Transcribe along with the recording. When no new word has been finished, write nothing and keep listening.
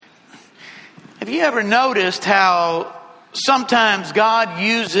Have you ever noticed how sometimes God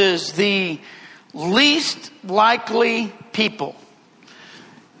uses the least likely people,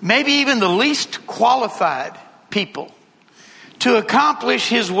 maybe even the least qualified people, to accomplish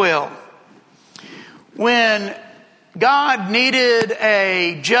His will? When God needed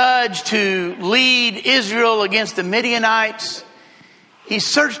a judge to lead Israel against the Midianites, He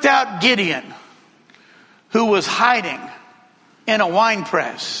searched out Gideon, who was hiding in a wine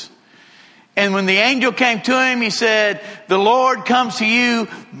press. And when the angel came to him, he said, "The Lord comes to you,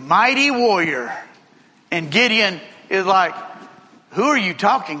 mighty warrior." And Gideon is like, "Who are you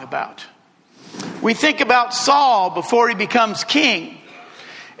talking about?" We think about Saul before he becomes king.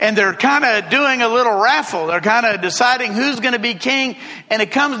 And they're kind of doing a little raffle. They're kind of deciding who's going to be king. And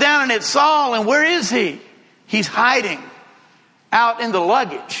it comes down and it's Saul. And where is he? He's hiding out in the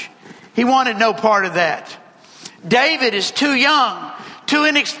luggage. He wanted no part of that. David is too young, too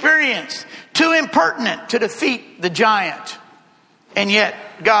inexperienced, too impertinent to defeat the giant. And yet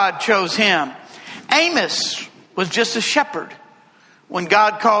God chose him. Amos was just a shepherd when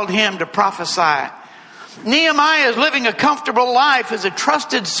God called him to prophesy. Nehemiah is living a comfortable life as a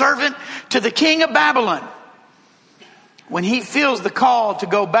trusted servant to the king of Babylon when he feels the call to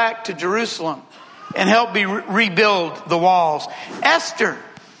go back to Jerusalem and help rebuild the walls. Esther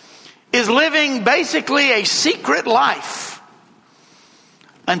is living basically a secret life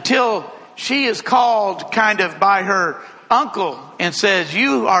until she is called kind of by her uncle and says,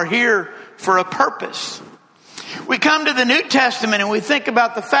 "You are here for a purpose." We come to the New Testament and we think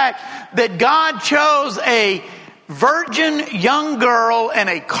about the fact that God chose a virgin young girl and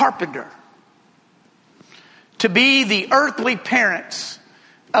a carpenter to be the earthly parents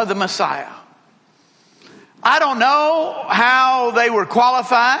of the Messiah. I don't know how they were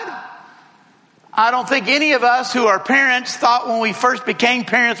qualified. I don't think any of us who are parents thought when we first became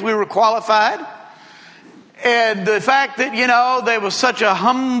parents we were qualified. And the fact that, there was such a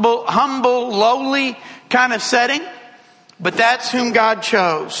humble, lowly kind of setting, but that's whom God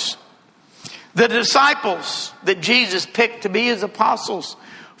chose. The disciples that Jesus picked to be His apostles,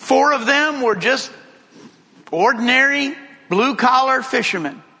 4 of them were just ordinary blue-collar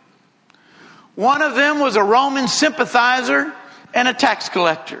fishermen. One of them was a Roman sympathizer and a tax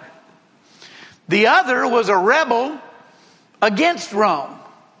collector. The other was a rebel against Rome.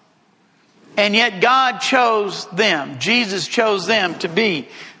 And yet God chose them. Jesus chose them to be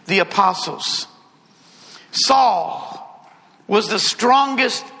the apostles. Saul was the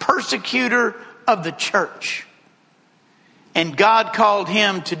strongest persecutor of the church. And God called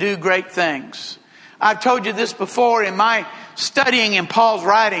him to do great things. I've told you this before in my studying in Paul's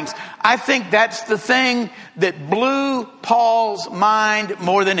writings. I think that's the thing that blew Paul's mind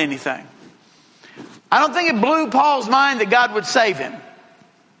more than anything. I don't think it blew Paul's mind that God would save him.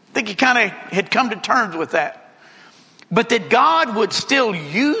 I think he kind of had come to terms with that. But that God would still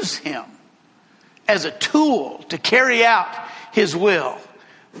use him as a tool to carry out His will.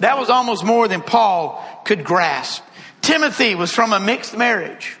 That was almost more than Paul could grasp. Timothy was from a mixed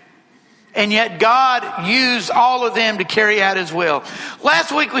marriage. And yet God used all of them to carry out His will.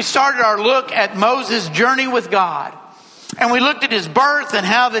 Last week we started our look at Moses' journey with God. And we looked at his birth and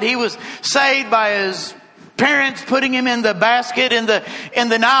how that he was saved by his parents putting him in the basket in the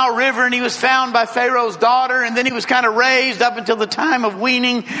Nile River, and he was found by Pharaoh's daughter, and then he was kind of raised up until the time of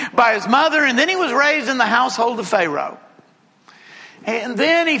weaning by his mother, and then he was raised in the household of Pharaoh. And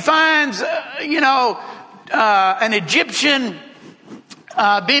then he finds, an Egyptian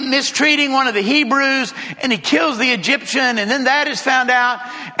being mistreating one of the Hebrews, and he kills the Egyptian, and then that is found out,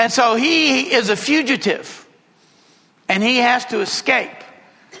 and so he is a fugitive, and he has to escape,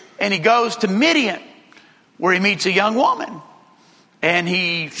 and he goes to Midian, where he meets a young woman. And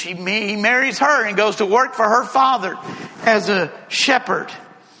he marries her and goes to work for her father as a shepherd.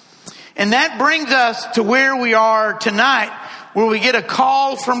 And that brings us to where we are tonight, where we get a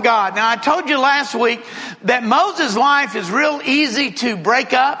call from God. Now, I told you last week that Moses' life is real easy to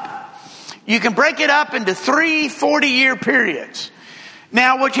break up. You can break it up into 3 40-year periods.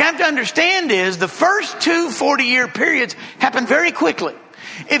 Now, what you have to understand is the first 2 40-year periods happen very quickly.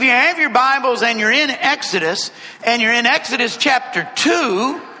 If you have your Bibles and you're in Exodus, and you're in Exodus chapter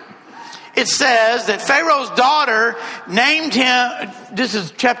 2, it says that Pharaoh's daughter named him, this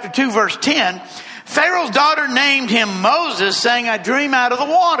is chapter 2 verse 10, Pharaoh's daughter named him Moses, saying, "I drew him out of the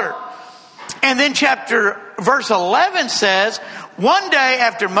water." And then verse 11 says, one day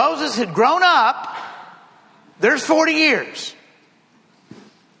after Moses had grown up, there's 40 years.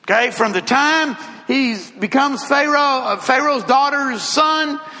 Okay, from the time he becomes Pharaoh's daughter's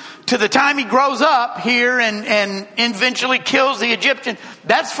son to the time he grows up here and eventually kills the Egyptian,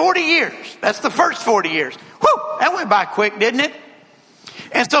 that's 40 years. That's the first 40 years. Whew, that went by quick, didn't it?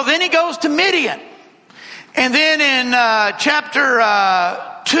 And so then he goes to Midian. And then in chapter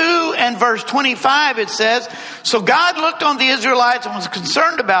 2 and verse 25 it says, so God looked on the Israelites and was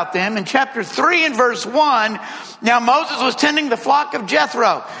concerned about them. In chapter 3 and verse 1, now Moses was tending the flock of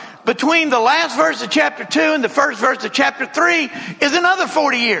Jethro. Between the last verse of chapter 2 and the first verse of chapter 3 is another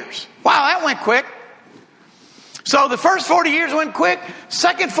 40 years. Wow, that went quick. So the first 40 years went quick.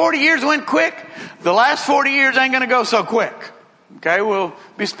 Second 40 years went quick. The last 40 years ain't going to go so quick. Okay, we'll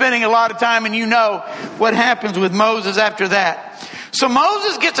be spending a lot of time, and you know what happens with Moses after that. So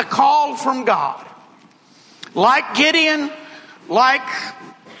Moses gets a call from God. Like Gideon, like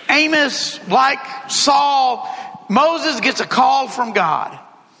Amos, like Saul, Moses gets a call from God.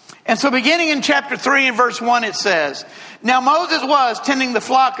 And so beginning in chapter 3 and verse 1 it says, now Moses was tending the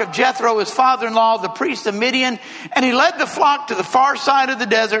flock of Jethro, his father-in-law, the priest of Midian, and he led the flock to the far side of the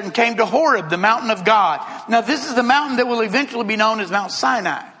desert and came to Horeb, the mountain of God. Now this is the mountain that will eventually be known as Mount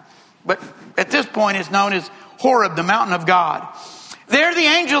Sinai. But at this point it's known as Horeb, the mountain of God. There the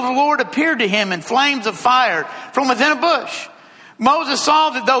angel of the Lord appeared to him in flames of fire from within a bush. Moses saw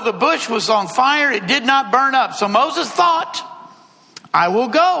that though the bush was on fire, it did not burn up. So Moses thought, I will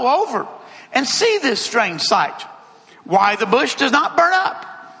go over and see this strange sight, why the bush does not burn up.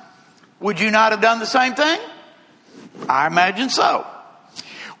 Would you not have done the same thing? I imagine so.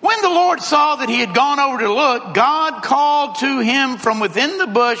 When the Lord saw that he had gone over to look, God called to him from within the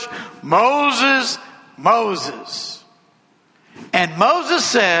bush, Moses, Moses. And Moses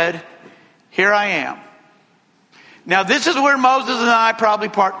said, here I am. Now this is where Moses and I probably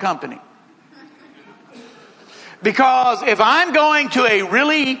part company. Because if I'm going to a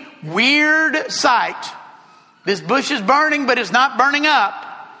really weird site, this bush is burning, but it's not burning up,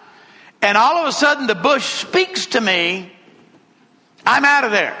 and all of a sudden the bush speaks to me, I'm out of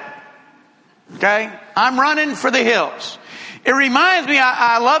there. Okay? I'm running for the hills. It reminds me,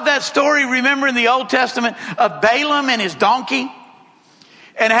 I love that story, remember in the Old Testament, of Balaam and his donkey.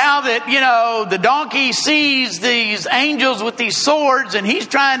 And how that, the donkey sees these angels with these swords and he's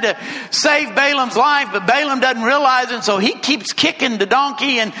trying to save Balaam's life, but Balaam doesn't realize it, so he keeps kicking the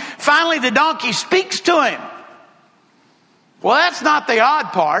donkey, and finally the donkey speaks to him. Well, that's not the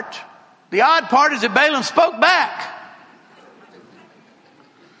odd part. The odd part is that Balaam spoke back.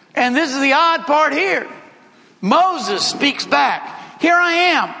 And this is the odd part here. Moses speaks back. Here I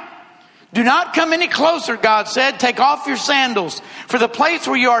am. Do not come any closer, God said. Take off your sandals, for the place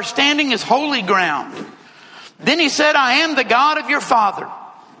where you are standing is holy ground. Then he said, I am the God of your father,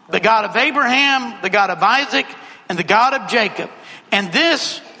 the God of Abraham, the God of Isaac, and the God of Jacob. And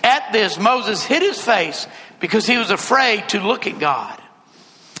at this, Moses hid his face because he was afraid to look at God.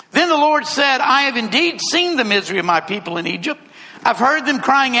 Then the Lord said, I have indeed seen the misery of my people in Egypt. I've heard them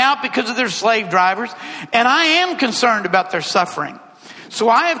crying out because of their slave drivers, and I am concerned about their suffering. So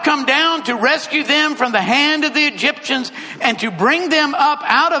I have come down to rescue them from the hand of the Egyptians and to bring them up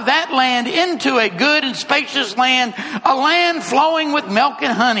out of that land into a good and spacious land, a land flowing with milk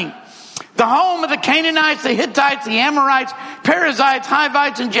and honey, the home of the Canaanites, the Hittites, the Amorites, Perizzites,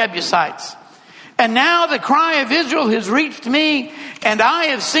 Hivites, and Jebusites. And now the cry of Israel has reached me, and I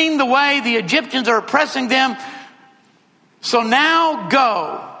have seen the way the Egyptians are oppressing them. So now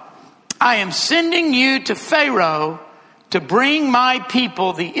go. I am sending you to Pharaoh to bring my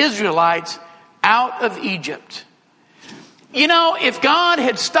people, the Israelites, out of Egypt. If God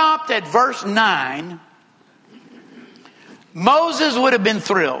had stopped at verse 9, Moses would have been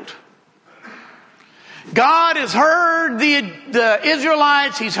thrilled. God has heard the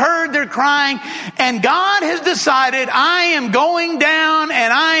Israelites, he's heard their crying, and God has decided, I am going down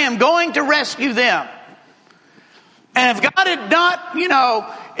and I am going to rescue them. And if God had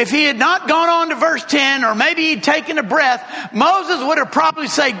not, if he had not gone on to verse 10, or maybe he'd taken a breath, Moses would have probably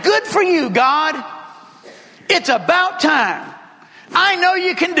said, good for you, God. It's about time. I know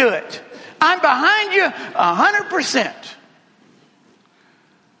you can do it. I'm behind you 100%.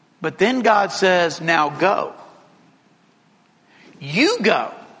 But then God says, now go. You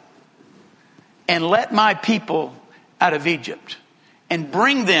go and let my people out of Egypt and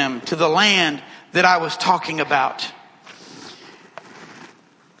bring them to the land that I was talking about.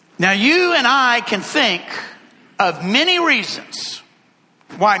 Now you and I can think of many reasons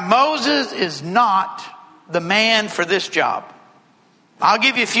why Moses is not the man for this job. I'll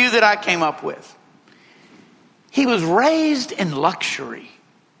give you a few that I came up with. He was raised in luxury.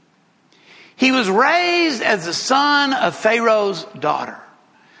 He was raised as the son of Pharaoh's daughter.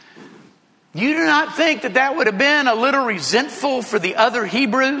 You do not think that would have been a little resentful for the other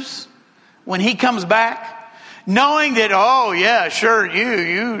Hebrews? when he comes back, knowing that, oh yeah, sure,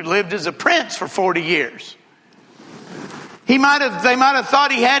 you lived as a prince for 40 years. They might have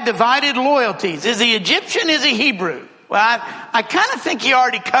thought he had divided loyalties. Is he Egyptian? Is he Hebrew? Well, I kind of think he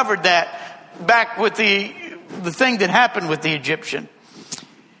already covered that back with the thing that happened with the Egyptian.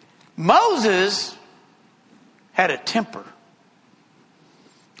 Moses had a temper.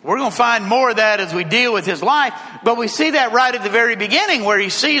 We're going to find more of that as we deal with his life, but we see that right at the very beginning where he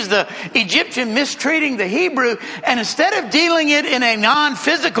sees the Egyptian mistreating the Hebrew, and instead of dealing it in a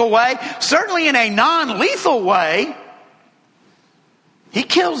non-physical way, certainly in a non-lethal way, he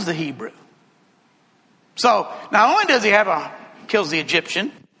kills the Hebrew. So not only does he kills the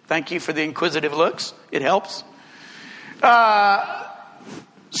Egyptian. Thank you for the inquisitive looks. It helps.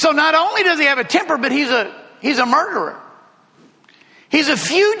 So not only does he have a temper, but he's a murderer. He's a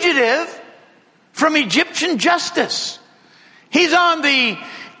fugitive from Egyptian justice. He's on the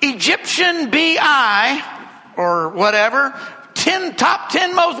Egyptian BI or whatever, top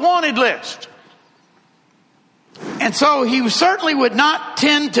 10 most wanted list. And so he certainly would not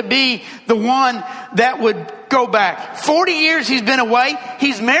tend to be the one that would go back. 40 years he's been away.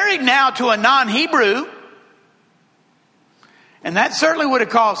 He's married now to a non-Hebrew. And that certainly would have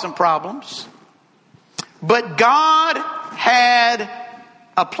caused some problems. But God had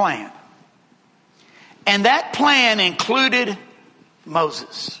a plan. And that plan included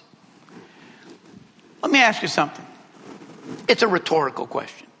Moses. Let me ask you something. It's a rhetorical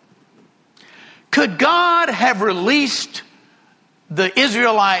question. Could God have released the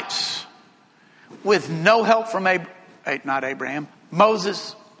Israelites with no help from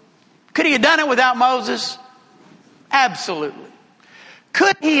Moses? Could he have done it without Moses? Absolutely.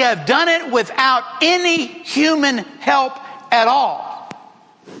 Could he have done it without any human help at all?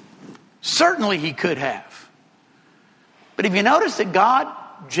 Certainly he could have. But have you noticed that God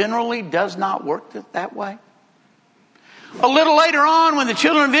generally does not work that way? A little later on, when the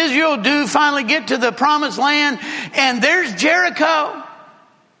children of Israel do finally get to the promised land, and there's Jericho,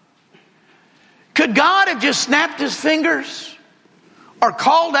 could God have just snapped his fingers or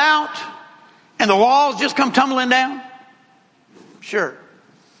called out and the walls just come tumbling down? Sure.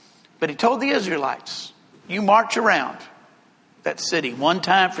 But he told the Israelites, you march around that city one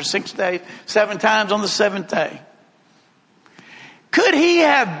time for 6 days, 7 times on the 7th day. Could he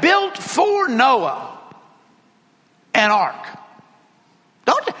have built for Noah an ark?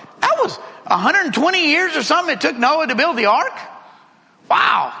 That was 120 years or something it took Noah to build the ark?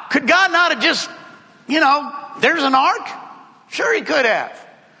 Wow. Could God not have just, there's an ark? Sure he could have.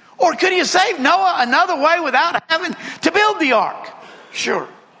 Or could he have saved Noah another way without having to build the ark? Sure.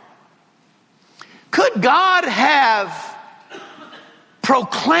 Could God have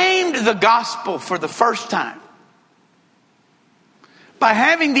proclaimed the gospel for the first time by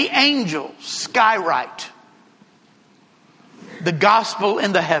having the angels skywrite the gospel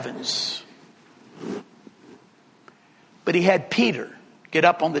in the heavens? But he had Peter get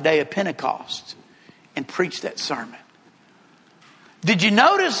up on the day of Pentecost and preach that sermon. Did you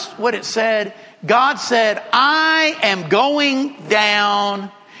notice what it said? God said, I am going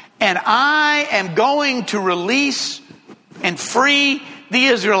down and I am going to release and free the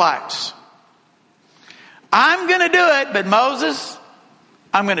Israelites. I'm going to do it, but Moses,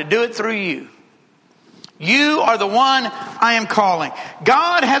 I'm going to do it through you. You are the one I am calling.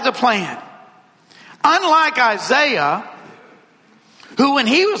 God has a plan. Unlike Isaiah, who when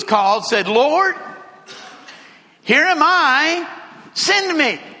he was called said, Lord, here am I, send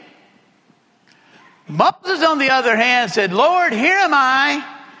me. Moses, on the other hand, said, Lord, here am I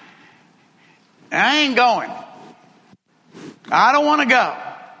ain't going. I don't want to go.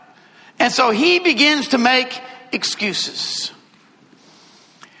 And so he begins to make excuses.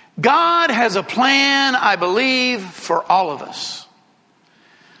 God has a plan, I believe, for all of us.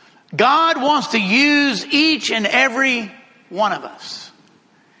 God wants to use each and every one of us.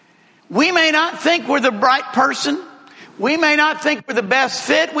 We may not think we're the right person. We may not think we're the best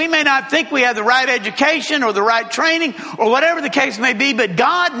fit. We may not think we have the right education or the right training or whatever the case may be, but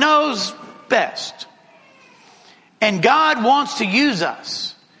God knows best. And God wants to use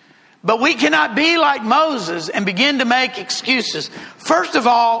us. But we cannot be like Moses and begin to make excuses. First of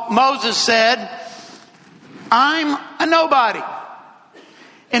all, Moses said, I'm a nobody.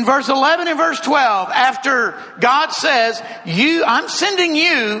 In verse 11 and verse 12, after God says, I'm sending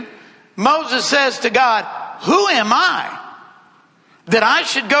you, Moses says to God, who am I that I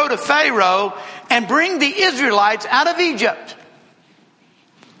should go to Pharaoh and bring the Israelites out of Egypt?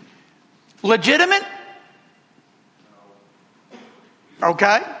 Legitimate?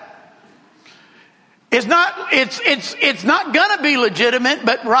 Okay. It's not it's not going to be legitimate,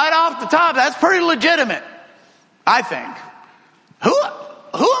 but right off the top, that's pretty legitimate, I think. Who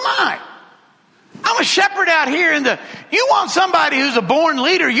am I? I'm a shepherd out here you want somebody who's a born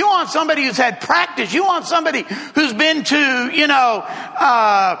leader. You want somebody who's had practice. You want somebody who's been to,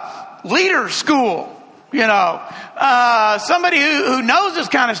 leader school, somebody who knows this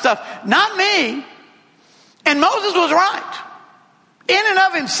kind of stuff. Not me. And Moses was right. In and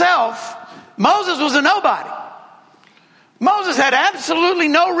of himself, Moses was a nobody. Moses had absolutely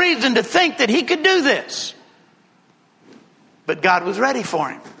no reason to think that he could do this. But God was ready for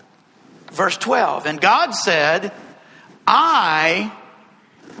him. Verse 12, and God said, I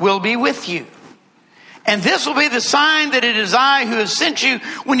will be with you. And this will be the sign that it is I who has sent you.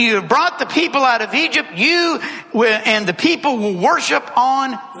 When you have brought the people out of Egypt, you and the people will worship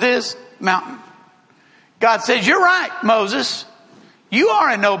on this mountain. God says, you're right, Moses. You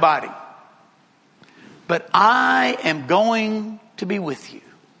are a nobody. But I am going to be with you.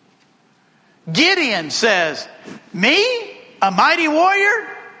 Gideon says, me, a mighty warrior?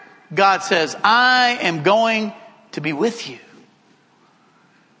 God says, I am going to be with you.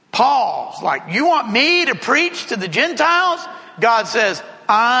 Paul's like, you want me to preach to the Gentiles? God says,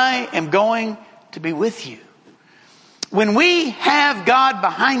 I am going to be with you. When we have God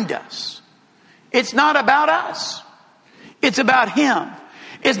behind us, it's not about us. It's about Him.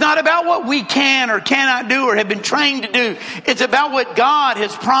 It's not about what we can or cannot do or have been trained to do. It's about what God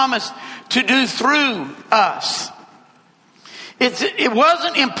has promised to do through us. It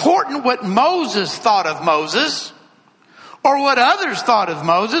wasn't important what Moses thought of Moses or what others thought of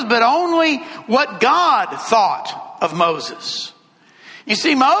Moses, but only what God thought of Moses. You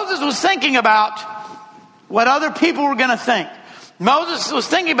see, Moses was thinking about what other people were going to think. Moses was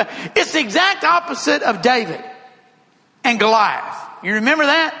thinking about, it's the exact opposite of David and Goliath. You remember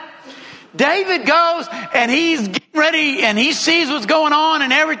that? David goes and he's getting ready and he sees what's going on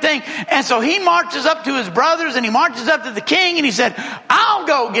and everything. And so he marches up to his brothers and he marches up to the king and he said, I'll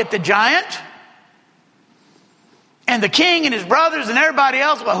go get the giant. And the king and his brothers and everybody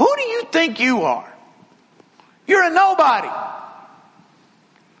else, well, who do you think you are? You're a nobody.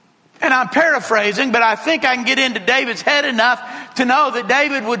 And I'm paraphrasing, but I think I can get into David's head enough to know that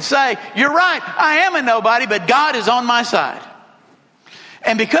David would say, you're right, I am a nobody, but God is on my side.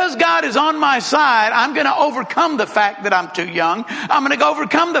 And because God is on my side, I'm going to overcome the fact that I'm too young. I'm going to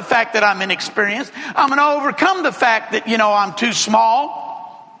overcome the fact that I'm inexperienced. I'm going to overcome the fact that, I'm too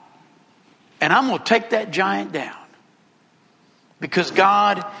small. And I'm going to take that giant down. Because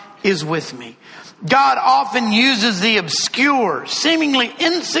God is with me. God often uses the obscure, seemingly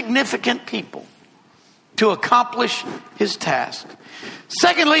insignificant people to accomplish His task.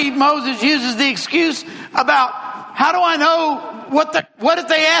 Secondly, Moses uses the excuse about, how do I know what if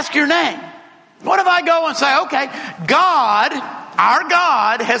they ask your name? What if I go and say, okay, God, our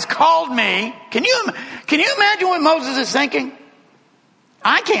God has called me. Can you imagine what Moses is thinking?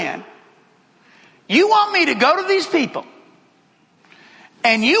 I can. You want me to go to these people.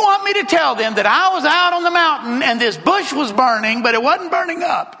 And you want me to tell them that I was out on the mountain and this bush was burning, but it wasn't burning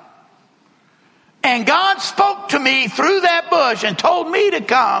up. And God spoke to me through that bush and told me to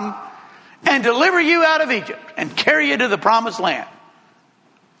come and deliver you out of Egypt and carry you to the promised land.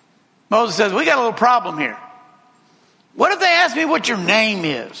 Moses says, we got a little problem here. What if they ask me what your name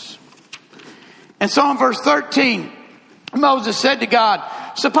is? And so in verse 13, Moses said to God,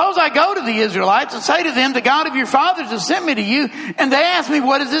 suppose I go to the Israelites and say to them, the God of your fathers has sent me to you, and they ask me,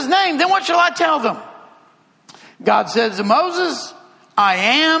 what is his name? Then what shall I tell them? God says to Moses, I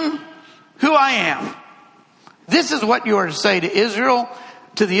am who I am. This is what you are to say to Israel,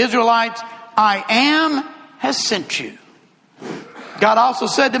 to the Israelites, I am has sent you. God also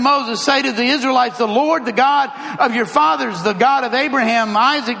said to Moses, say to the Israelites, the Lord, the God of your fathers, the God of Abraham,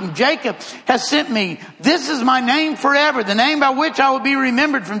 Isaac, and Jacob has sent me. This is my name forever, the name by which I will be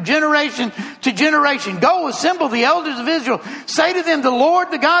remembered from generation to generation. Go assemble the elders of Israel. Say to them, the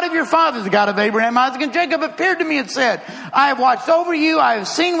Lord, the God of your fathers, the God of Abraham, Isaac, and Jacob appeared to me and said, I have watched over you. I have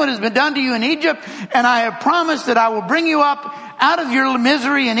seen what has been done to you in Egypt, and I have promised that I will bring you up out of your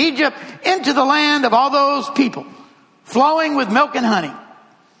misery in Egypt into the land of all those people, flowing with milk and honey.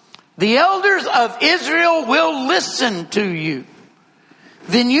 The elders of Israel will listen to you.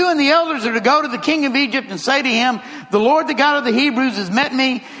 Then you and the elders are to go to the king of Egypt and say to him, the Lord, the God of the Hebrews has met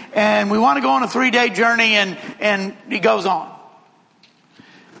me, and we want to go on a 3-day journey, and he goes on.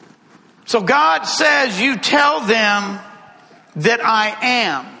 So God says, you tell them that I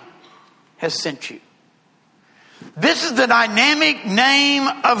am has sent you. This is the dynamic name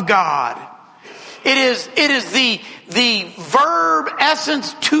of God. It is the verb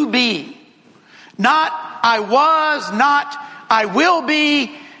essence to be. Not I was not, I will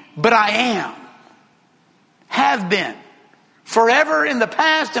be, but I am. Have been. Forever in the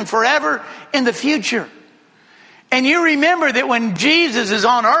past and forever in the future. And you remember that when Jesus is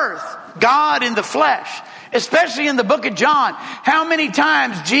on earth, God in the flesh, especially in the book of John, how many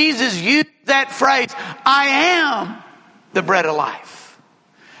times Jesus used that phrase, I am the bread of life.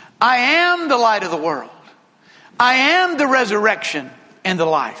 I am the light of the world. I am the resurrection and the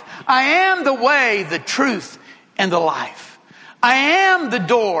life. I am the way, the truth, and the life. I am the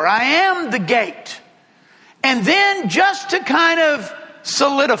door. I am the gate. And then just to kind of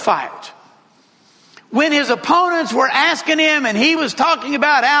solidify it, when his opponents were asking him and he was talking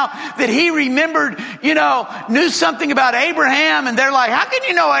about how that he remembered, knew something about Abraham, and they're like, how can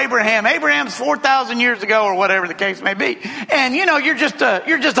you know Abraham? Abraham's 4,000 years ago, or whatever the case may be. And you're just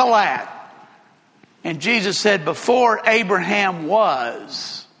a lad. And Jesus said, before Abraham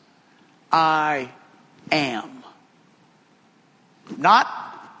was, I am. Not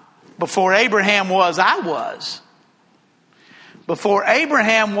before Abraham was, I was. Before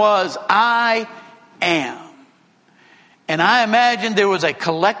Abraham was, I am. And I imagine there was a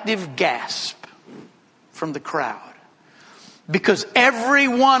collective gasp from the crowd. Because every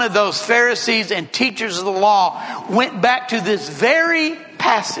one of those Pharisees and teachers of the law went back to this very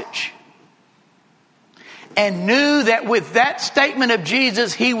passage and knew that with that statement of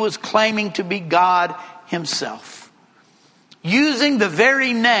Jesus, he was claiming to be God himself. Using the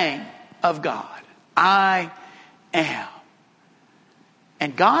very name of God. I am.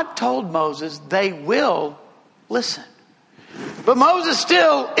 And God told Moses they will listen. But Moses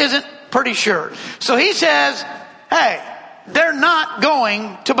still isn't pretty sure. So he says, hey, they're not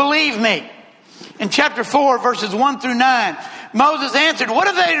going to believe me. In chapter 4, verses 1 through 9, Moses answered, what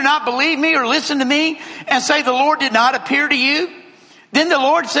if they do not believe me or listen to me and say the Lord did not appear to you? Then the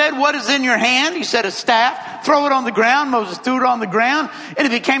Lord said, what is in your hand? He said, a staff. Throw it on the ground. Moses threw it on the ground and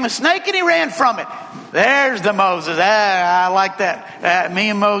it became a snake and he ran from it. There's the Moses. I like that. Me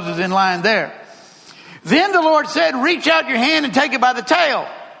and Moses in line there. Then the Lord said, reach out your hand and take it by the tail.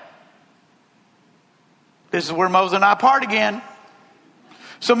 This is where Moses and I part again.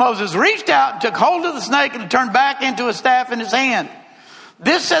 So Moses reached out and took hold of the snake and it turned back into a staff in his hand.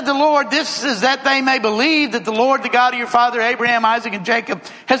 This said the Lord, this is that they may believe that the Lord, the God of your father Abraham, Isaac, and Jacob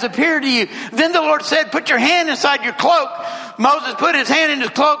has appeared to you. Then the Lord said, put your hand inside your cloak. Moses put his hand in his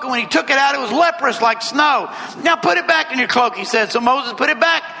cloak, and when he took it out, it was leprous like snow. Now put it back in your cloak, he said. So Moses put it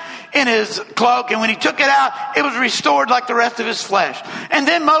back in his cloak, and when he took it out, it was restored like the rest of his flesh. And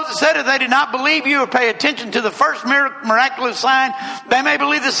then Moses said, if they did not believe you or pay attention to the first miraculous sign, they may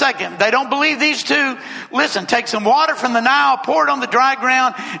believe the second. They don't believe these two. Listen, take some water from the Nile, pour it on the dry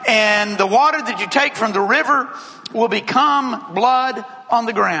ground, and the water that you take from the river will become blood on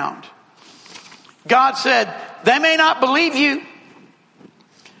the ground. God said, they may not believe you,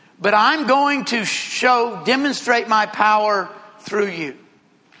 but I'm going to demonstrate my power through you.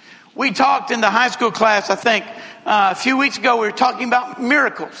 We talked in the high school class, I think, a few weeks ago, we were talking about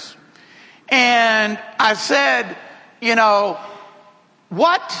miracles. And I said,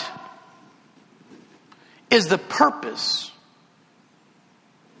 what is the purpose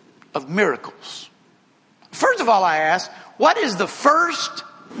of miracles? First of all, I asked, what is the first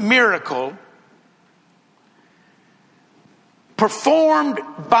miracle performed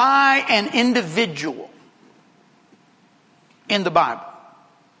by an individual in the Bible?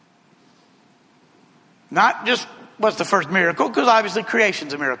 Not just what's the first miracle, because obviously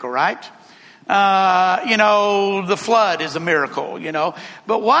creation's a miracle, right? The flood is a miracle,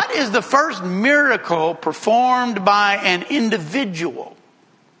 But what is the first miracle performed by an individual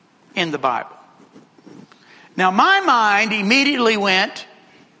in the Bible? Now, my mind immediately went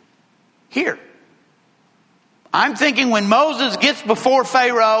here. I'm thinking when Moses gets before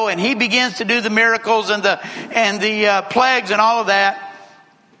Pharaoh and he begins to do the miracles and the plagues and all of that.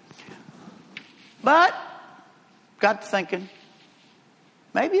 But got to thinking,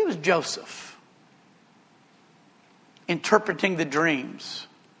 maybe it was Joseph interpreting the dreams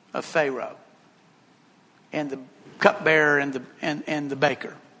of Pharaoh and the cupbearer and the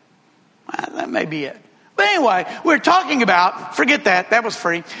baker. That may be it. But anyway, we're talking about, forget that, that was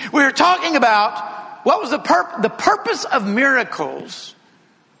free. We were talking about what was the purpose of miracles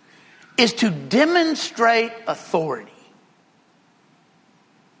is to demonstrate authority.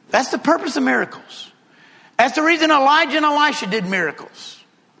 That's the purpose of miracles. That's the reason Elijah and Elisha did miracles.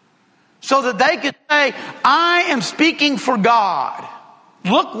 So that they could say, I am speaking for God.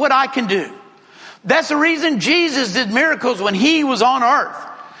 Look what I can do. That's the reason Jesus did miracles when he was on earth.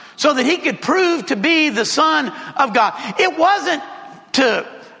 So that he could prove to be the Son of God. It wasn't to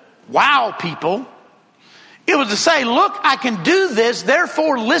wow people. It was to say, look, I can do this,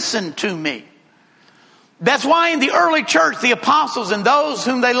 therefore listen to me. That's why in the early church, the apostles and those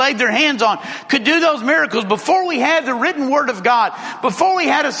whom they laid their hands on could do those miracles before we had the written word of God, before we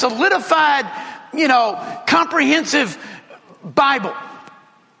had a solidified, comprehensive Bible.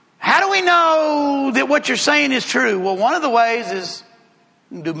 How do we know that what you're saying is true? Well, one of the ways is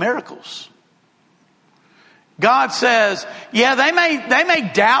do miracles. God says, yeah, they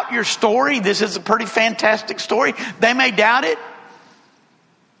may doubt your story. This is a pretty fantastic story. They may doubt it.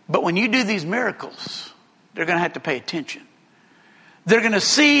 But when you do these miracles, they're going to have to pay attention. They're going to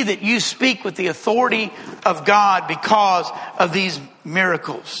see that you speak with the authority of God because of these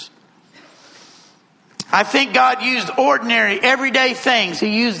miracles. I think God used ordinary, everyday things.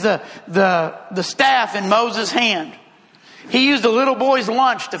 He used the staff in Moses' hand. He used a little boy's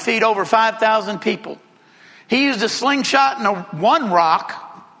lunch to feed over 5,000 people. He used a slingshot and one rock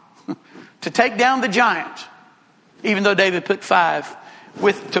to take down the giant, even though David took five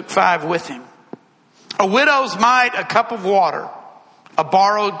with him. A widow's mite, a cup of water, a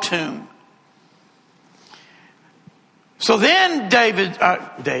borrowed tomb. So then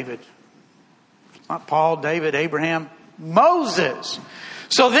not Paul, David, Abraham, Moses.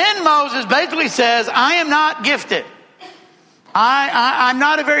 So then Moses basically says, I am not gifted. I'm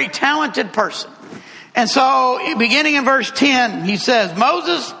not a very talented person. And so beginning in verse 10, he says,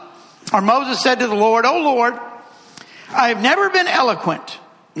 Moses said to the Lord, O Lord, I have never been eloquent,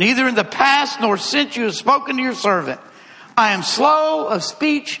 neither in the past nor since you have spoken to your servant. I am slow of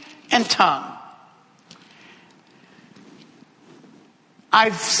speech and tongue. I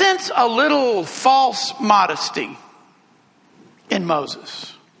sense a little false modesty in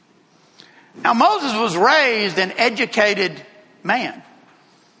Moses. Now, Moses was raised an educated man.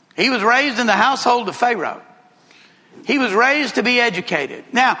 He was raised in the household of Pharaoh. He was raised to be educated.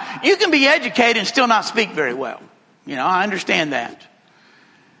 Now, you can be educated and still not speak very well. I understand that.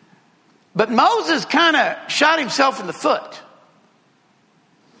 But Moses kind of shot himself in the foot.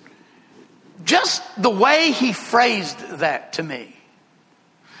 Just the way he phrased that to me.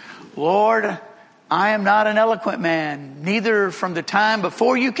 Lord, I am not an eloquent man, neither from the time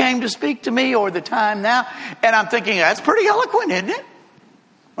before you came to speak to me or the time now. And I'm thinking, that's pretty eloquent, isn't it?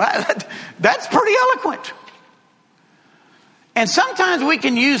 Well, that's pretty eloquent. And sometimes we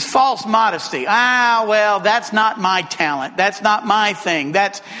can use false modesty. That's not my talent. That's not my thing.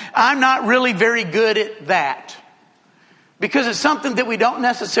 I'm not really very good at that. Because it's something that we don't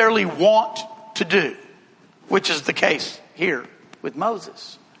necessarily want to do, which is the case here with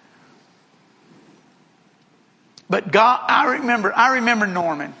Moses. But God, I remember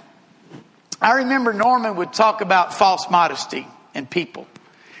Norman. I remember Norman would talk about false modesty in people.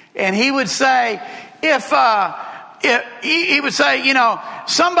 And he would say, he would say,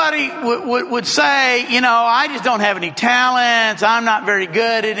 somebody would say, I just don't have any talents. I'm not very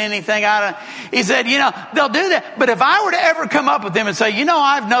good at anything. He said, they'll do that. But if I were to ever come up with them and say,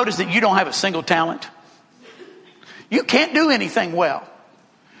 I've noticed that you don't have a single talent. You can't do anything well.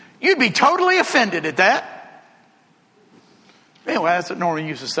 You'd be totally offended at that. Anyway, that's what Norman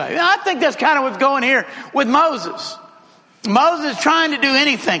used to say. I think that's kind of what's going here with Moses. Moses trying to do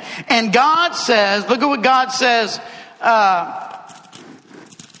anything. And God says, look at what God says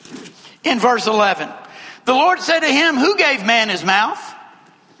in verse 11. The Lord said to him, who gave man his mouth?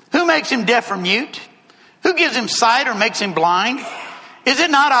 Who makes him deaf or mute? Who gives him sight or makes him blind? Is it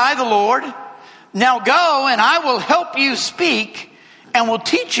not I, the Lord? Now go and I will help you speak and will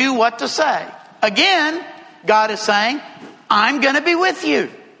teach you what to say. Again, God is saying, I'm going to be with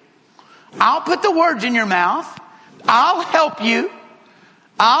you. I'll put the words in your mouth. I'll help you.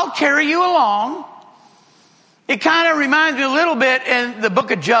 I'll carry you along. It kind of reminds me a little bit in the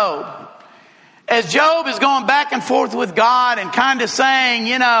book of Job. As Job is going back and forth with God and kind of saying,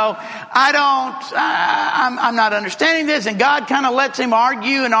 I'm not understanding this. And God kind of lets him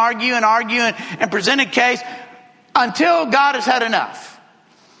argue and present a case until God has had enough.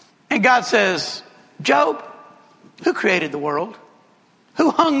 And God says, Job, who created the world? Who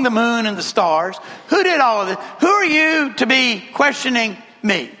hung the moon and the stars? Who did all of this? Who are you to be questioning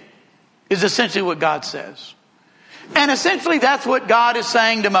me? Is essentially what God says. And essentially that's what God is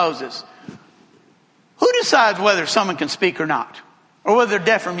saying to Moses. Who decides whether someone can speak or not? Or whether they're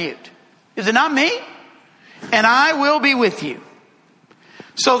deaf or mute? Is it not me? And I will be with you.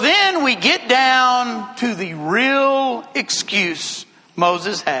 So then we get down to the real excuse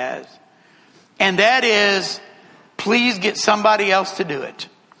Moses has. And that is, please get somebody else to do it.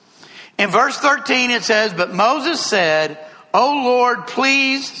 In verse 13 it says, but Moses said, O Lord,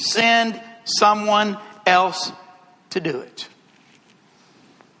 please send someone else to do it.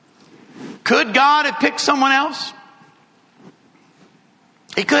 Could God have picked someone else?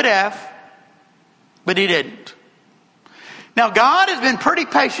 He could have, but he didn't. Now, God has been pretty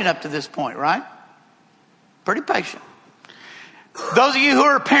patient up to this point, right? Pretty patient. Those of you who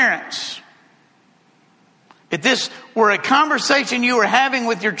are parents, if this were a conversation you were having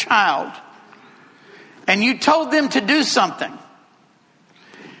with your child and you told them to do something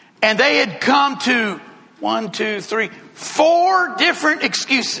and they had come to 4 different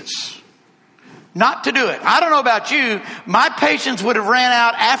excuses not to do it. I don't know about you, my patience would have ran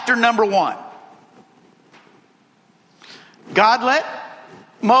out after number 1. God let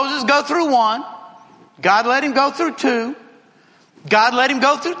Moses go through 1. God let him go through 2. God let him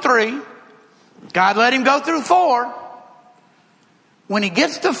go through 3. God let him go through 4. When he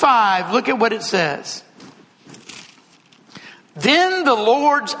gets to 5, look at what it says. Then the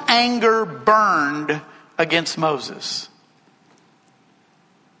Lord's anger burned against Moses.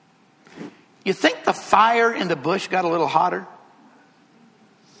 You think the fire in the bush got a little hotter?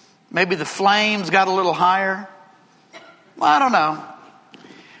 Maybe the flames got a little higher? Well, I don't know.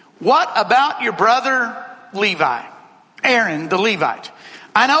 What about your brother Levi? Aaron, the Levite.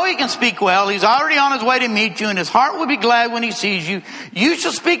 I know he can speak well. He's already on his way to meet you, and his heart will be glad when he sees you. You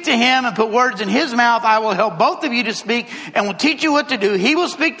shall speak to him and put words in his mouth. I will help both of you to speak and will teach you what to do. He will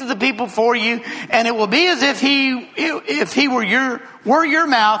speak to the people for you, and it will be as if he were your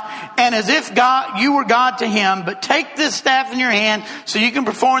mouth, and as if you were God to him. But take this staff in your hand so you can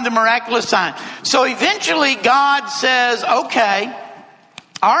perform the miraculous sign. So eventually God says, okay,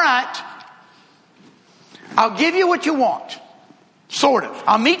 all right, I'll give you what you want. Sort of.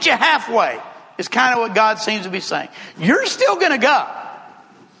 I'll meet you halfway is kind of what God seems to be saying. You're still going to go.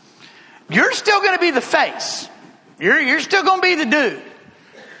 You're still going to be the face. You're still going to be the dude.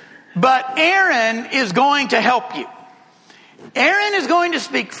 But Aaron is going to help you. Aaron is going to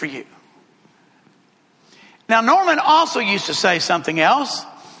speak for you. Now, Norman also used to say something else,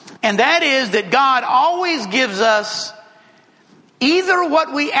 and that is that God always gives us either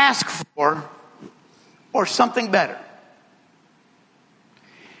what we ask for or something better.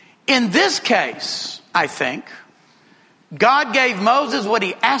 In this case, I think, God gave Moses what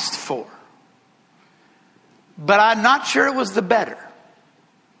he asked for. But I'm not sure it was the better.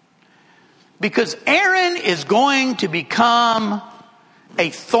 Because Aaron is going to become a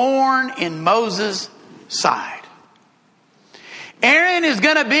thorn in Moses' side. Aaron is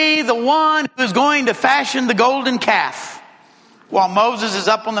going to be the one who is going to fashion the golden calf while Moses is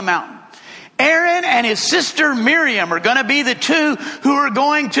up on the mountain. Aaron and his sister Miriam are going to be the two who are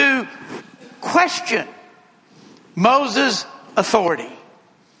going to question Moses' authority.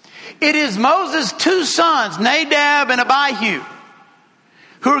 It is Moses' 2 sons, Nadab and Abihu,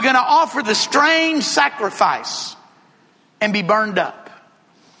 who are going to offer the strange sacrifice and be burned up.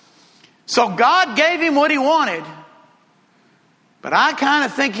 So God gave him what he wanted, but I kind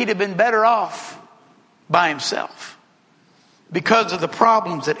of think he'd have been better off by himself because of the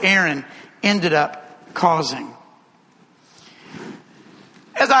problems that Aaron ended up causing.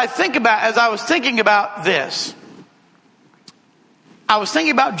 As I was thinking about this, I was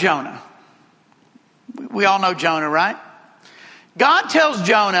thinking about Jonah. We all know Jonah, right? God tells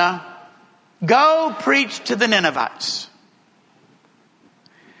Jonah, go preach to the Ninevites.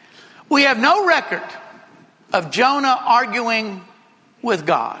 We have no record of Jonah arguing with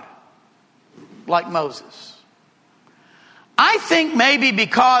God like Moses. I think maybe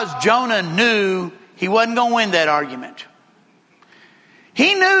because Jonah knew he wasn't going to win that argument.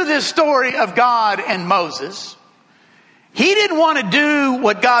 He knew this story of God and Moses. He didn't want to do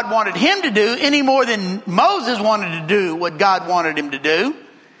what God wanted him to do any more than Moses wanted to do what God wanted him to do.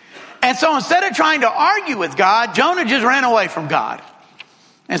 And so instead of trying to argue with God, Jonah just ran away from God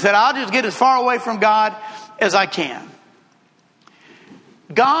and said, I'll just get as far away from God as I can.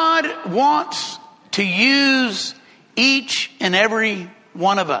 God wants to use each and every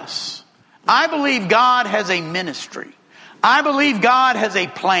one of us. I believe God has a ministry. I believe God has a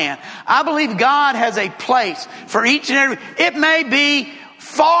plan. I believe God has a place for each and every. It may be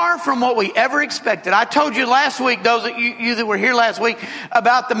far from what we ever expected. I told you last week, those of you that were here last week,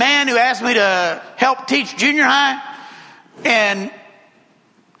 about the man who asked me to help teach junior high and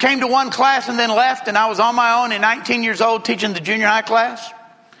came to one class and then left, and I was on my own at 19 years old teaching the junior high class.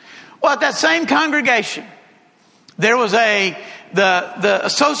 Well, at that same congregation, there was the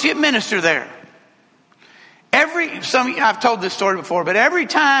associate minister there. I've told this story before, but every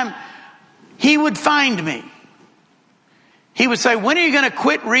time he would find me, he would say, when are you going to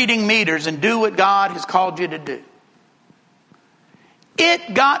quit reading meters and do what God has called you to do?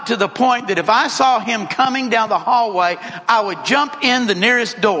 It got to the point that if I saw him coming down the hallway, I would jump in the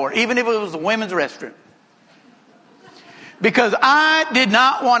nearest door, even if it was the women's restroom. Because I did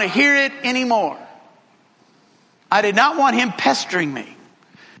not want to hear it anymore. I did not want him pestering me.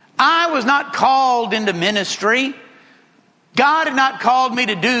 I was not called into ministry. God had not called me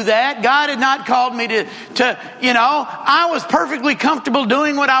to do that. God had not called me to I was perfectly comfortable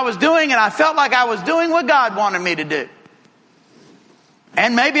doing what I was doing, and I felt like I was doing what God wanted me to do.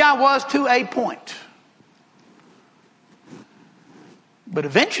 And maybe I was to a point. But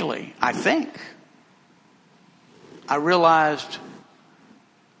eventually, I think, I realized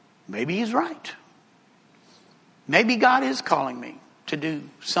maybe he's right. Maybe God is calling me to do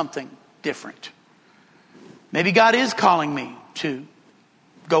something different. Maybe God is calling me to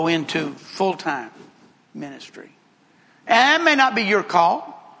go into full-time ministry. And it may not be your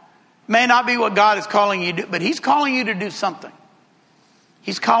call. It may not be what God is calling you to do, but he's calling you to do something.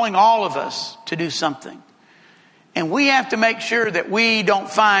 He's calling all of us to do something. And we have to make sure that we don't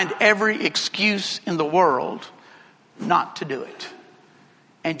find every excuse in the world not to do it.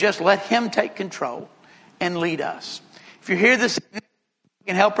 And just let him take control and lead us. If you're here this evening, we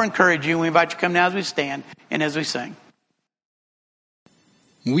can help or encourage you. We invite you to come now as we stand and as we sing.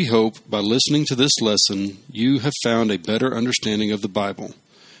 We hope by listening to this lesson, you have found a better understanding of the Bible.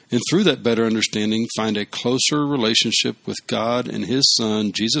 And through that better understanding, find a closer relationship with God and His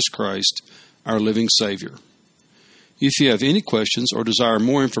Son, Jesus Christ, our living Savior. If you have any questions or desire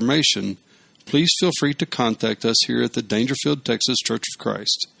more information, please feel free to contact us here at the Dangerfield, Texas Church of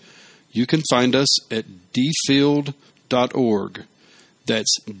Christ. You can find us at dfield.org.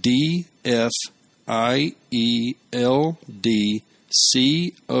 That's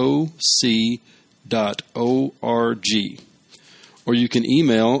DFIELDCOC.org. Or you can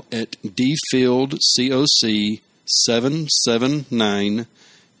email at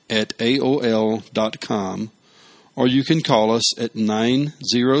dfieldcoc779@aol.com. Or you can call us at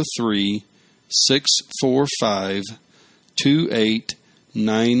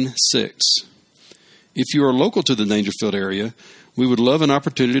 903-645-2896. If you are local to the Dangerfield area, we would love an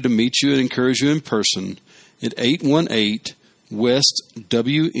opportunity to meet you and encourage you in person at 818 West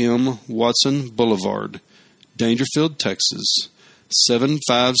W.M. Watson Boulevard, Dangerfield, Texas,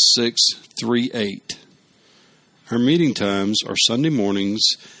 75638. Our meeting times are Sunday mornings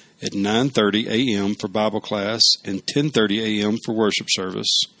at 9:30 a.m. for Bible class and 10:30 a.m. for worship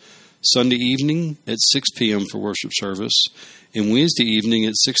service, Sunday evening at 6 p.m. for worship service, and Wednesday evening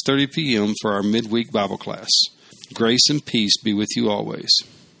at 6:30 p.m. for our midweek Bible class. Grace and peace be with you always.